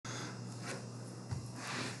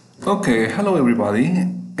Okay, hello everybody,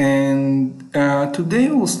 and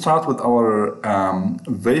today we'll start with our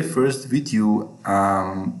very first video,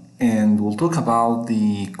 and we'll talk about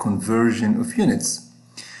the conversion of units.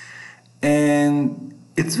 And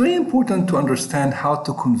it's very important to understand how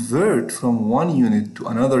to convert from one unit to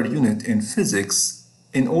another unit in physics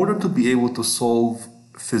in order to be able to solve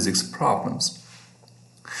physics problems.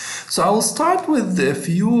 So I will start with a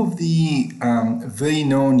few of the very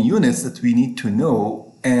known units that we need to know,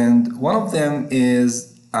 and one of them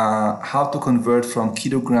is how to convert from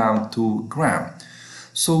kilogram to gram.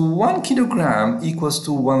 So 1 kilogram equals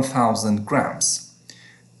to 1,000 grams.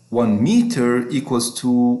 1 meter equals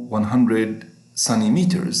to 100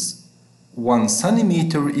 centimeters. 1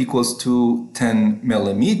 centimeter equals to 10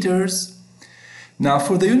 millimeters. Now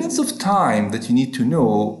for the units of time that you need to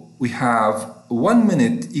know, we have 1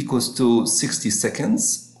 minute equals to 60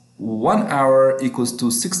 seconds, 1 hour equals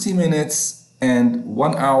to 60 minutes, and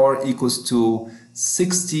 1 hour equals to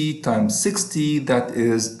 60 times 60, that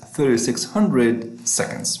is 3,600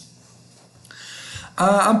 seconds.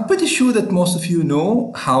 I'm pretty sure that most of you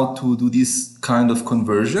know how to do these kind of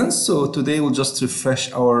conversions, so today we'll just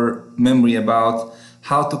refresh our memory about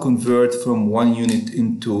how to convert from one unit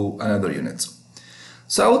into another unit.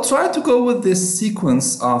 So I will try to go with this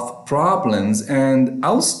sequence of problems, and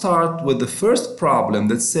I'll start with the first problem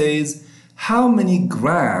that says how many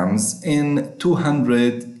grams in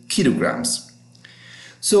 200 kilograms.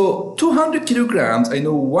 So 200 kilograms, I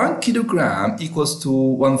know 1 kilogram equals to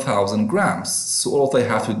 1,000 grams. So all I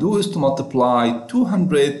have to do is to multiply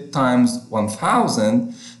 200 times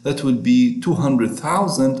 1,000. That would be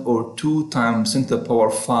 200,000, or 2 times 10 to the power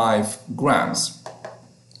 5 grams.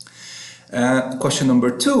 Question number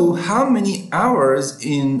 2, how many hours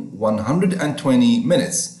in 120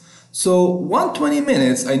 minutes? So 120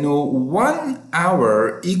 minutes, I know 1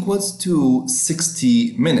 hour equals to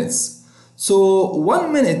 60 minutes. So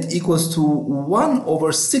 1 minute equals to 1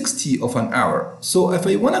 over 60 of an hour. So if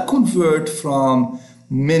I want to convert from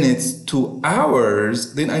minutes to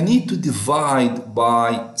hours, then I need to divide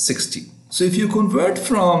by 60. So if you convert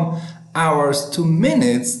from hours to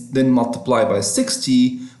minutes, then multiply by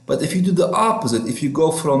 60. But if you do the opposite, if you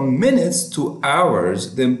go from minutes to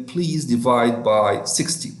hours, then please divide by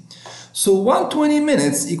 60. So 120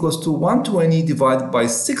 minutes equals to 120 divided by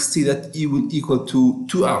 60, that will equal to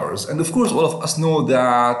 2 hours. And of course, all of us know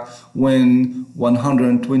that when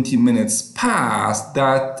 120 minutes pass,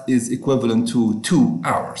 that is equivalent to 2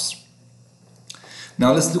 hours.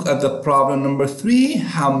 Now let's look at the problem number 3,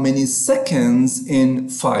 how many seconds in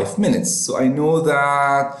 5 minutes? So I know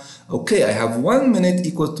that, okay, I have 1 minute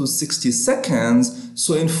equals to 60 seconds.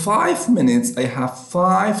 So in 5 minutes, I have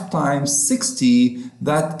 5 times 60,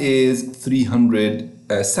 that is 300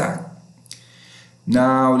 seconds.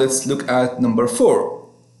 Now let's look at number 4.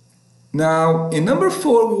 Now in number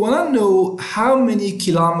 4, we want to know how many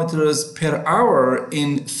kilometers per hour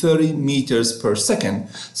in 30 meters per second.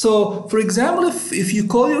 So for example, if you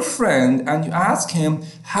call your friend and you ask him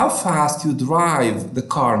how fast you drive the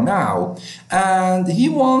car now, and he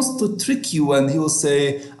wants to trick you and he will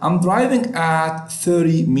say, I'm driving at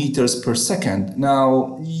 30 meters per second.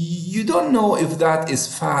 Now you don't know if that is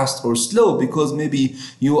fast or slow, because maybe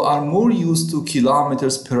you are more used to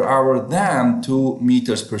kilometers per hour than to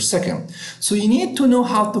meters per second. So you need to know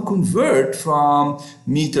how to convert from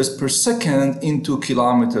meters per second into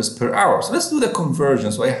kilometers per hour. So let's do the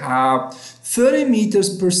conversion. So I have 30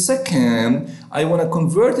 meters per second. I want to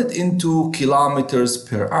convert it into kilometers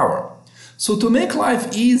per hour. So to make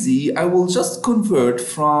life easy, I will just convert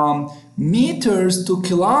from meters to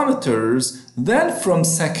kilometers, then from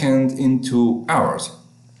second into hours.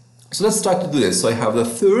 So let's start to do this. So I have the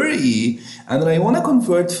 30, and then I want to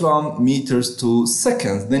convert from meters to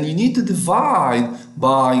seconds. Then you need to divide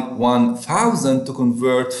by 1,000 to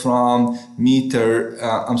convert from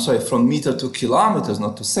from meter to kilometers,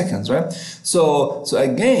 not to seconds, right? So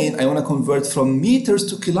again, I want to convert from meters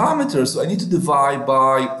to kilometers, so I need to divide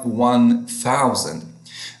by 1,000.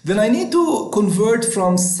 Then I need to convert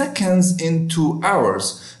from seconds into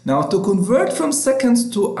hours. Now to convert from seconds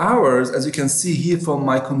to hours, as you can see here from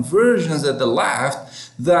my conversions at the left,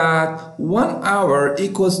 that 1 hour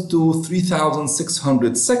equals to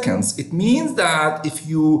 3,600 seconds. It means that if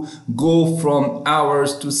you go from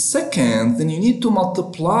hours to seconds, then you need to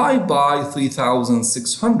multiply by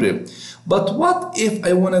 3,600. But what if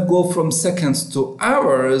I want to go from seconds to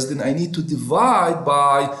hours? Then I need to divide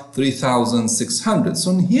by 3,600.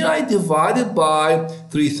 So here I divided by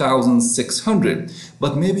 3,600.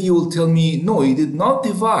 But maybe you will tell me, no, you did not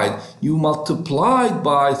divide. You multiplied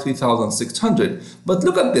by 3,600. But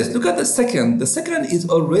look at this. Look at the second. The second is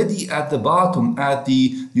already at the bottom, at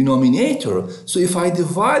the denominator. So if I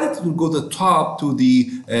divide it, it will go the top to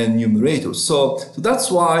the numerator. So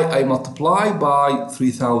that's why I multiply by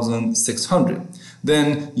 3,600.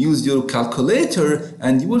 Then use your calculator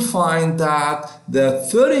and you will find that the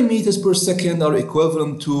 30 meters per second are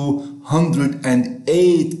equivalent to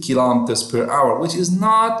 108 kilometers per hour, which is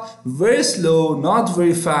not very slow, not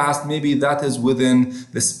very fast. Maybe that is within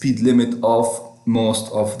the speed limit of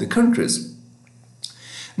most of the countries.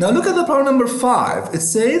 Now look at the problem number 5. It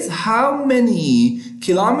says how many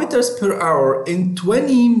kilometers per hour in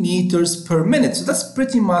 20 meters per minute. So that's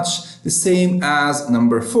pretty much the same as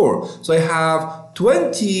number 4. So I have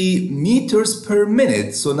 20 meters per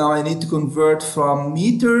minute. So now I need to convert from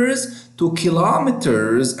meters to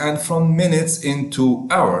kilometers and from minutes into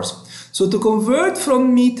hours. So to convert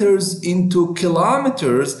from meters into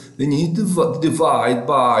kilometers, then you need to divide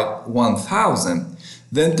by 1,000.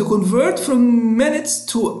 Then to convert from minutes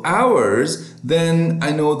to hours, then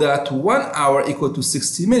I know that 1 hour equal to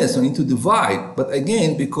 60 minutes. So I need to divide. But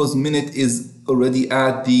again, because minute is already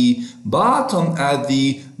at the bottom, at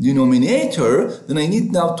the denominator, then I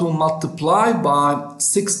need now to multiply by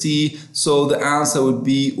 60. So the answer would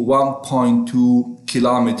be 1.2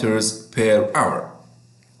 kilometers per hour.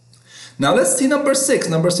 Now let's see number 6.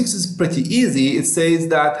 Number 6 is pretty easy. It says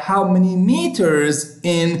that how many meters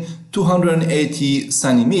in 280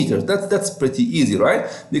 centimeters. That's pretty easy, right?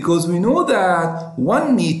 Because we know that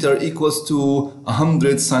 1 meter equals to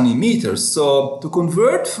 100 centimeters. So to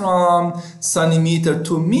convert from centimeter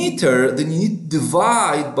to meter, then you need to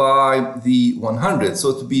divide by the 100.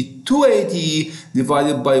 So to be 280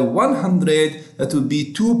 divided by 100, that would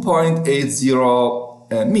be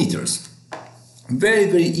 2.80 meters. Very,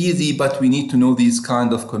 very easy, but we need to know these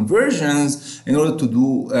kind of conversions in order to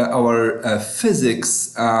do our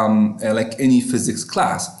physics, like any physics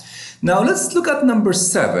class. Now let's look at number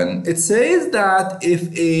 7. It says that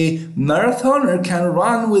if a marathoner can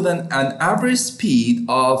run with an average speed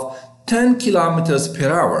of 10 kilometers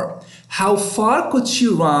per hour, how far could she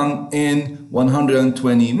run in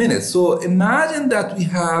 120 minutes? So imagine that we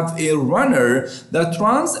have a runner that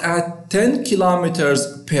runs at 10 kilometers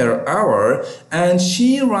per hour and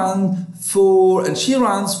she runs for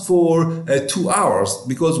 2 hours,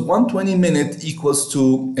 because 120 minutes equals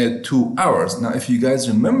to 2 hours. Now if you guys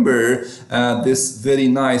remember this very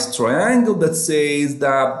nice triangle that says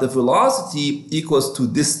that the velocity equals to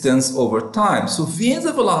distance over time. So v is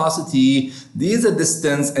the velocity, d is a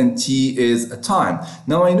distance, and t is a time.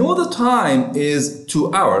 Now I know the time is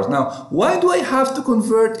 2 hours. Now why do I have to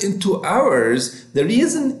convert into hours? The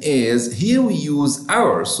reason is here we use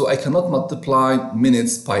hours, so I cannot multiply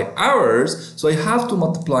minutes by hours, so I have to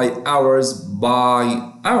multiply hours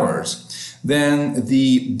by hours. Then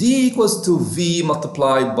the d equals to v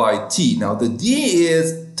multiplied by t. Now the d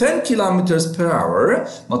is 10 kilometers per hour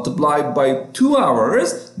multiplied by 2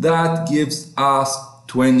 hours. That gives us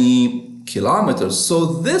 20 kilometers.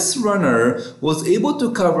 So this runner was able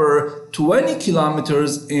to cover 20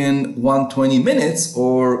 kilometers in 120 minutes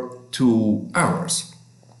or 2 hours.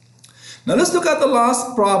 Now let's look at the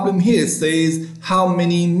last problem here. It says how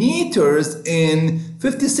many meters in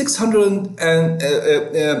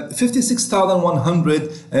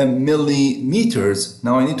 56,100 millimeters.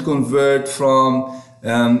 Now I need to convert from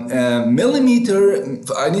millimeter.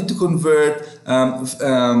 I need to convert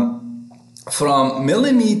from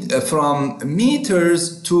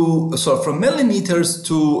millimeters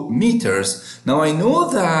to meters. Now I know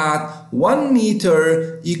that 1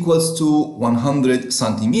 meter equals to 100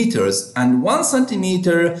 centimeters and 1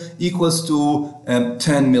 centimeter equals to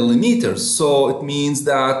 10 millimeters. So it means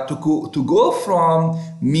that to go from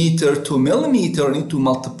meter to millimeter, I need to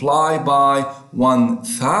multiply by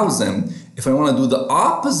 1,000. If I want to do the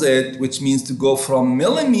opposite, which means to go from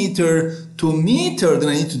millimeter to meter, then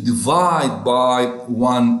I need to divide by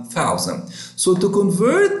 1,000. So to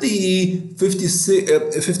convert the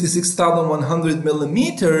 56,100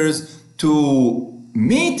 millimeters to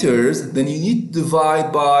meters, then you need to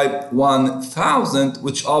divide by 1,000,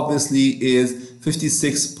 which obviously is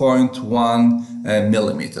 56.1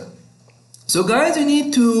 millimeter. So guys, you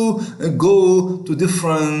need to go to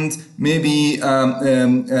different maybe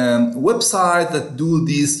websites that do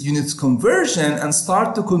these units conversion and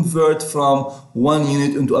start to convert from one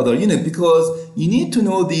unit into other unit, because you need to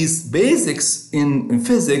know these basics in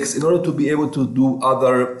physics in order to be able to do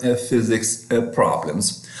other physics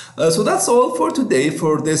problems. So that's all for today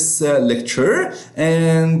for this lecture,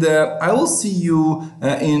 and I will see you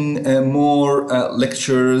in more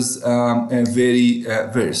lectures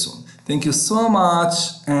very soon. Thank you so much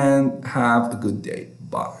and have a good day.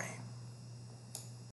 Bye.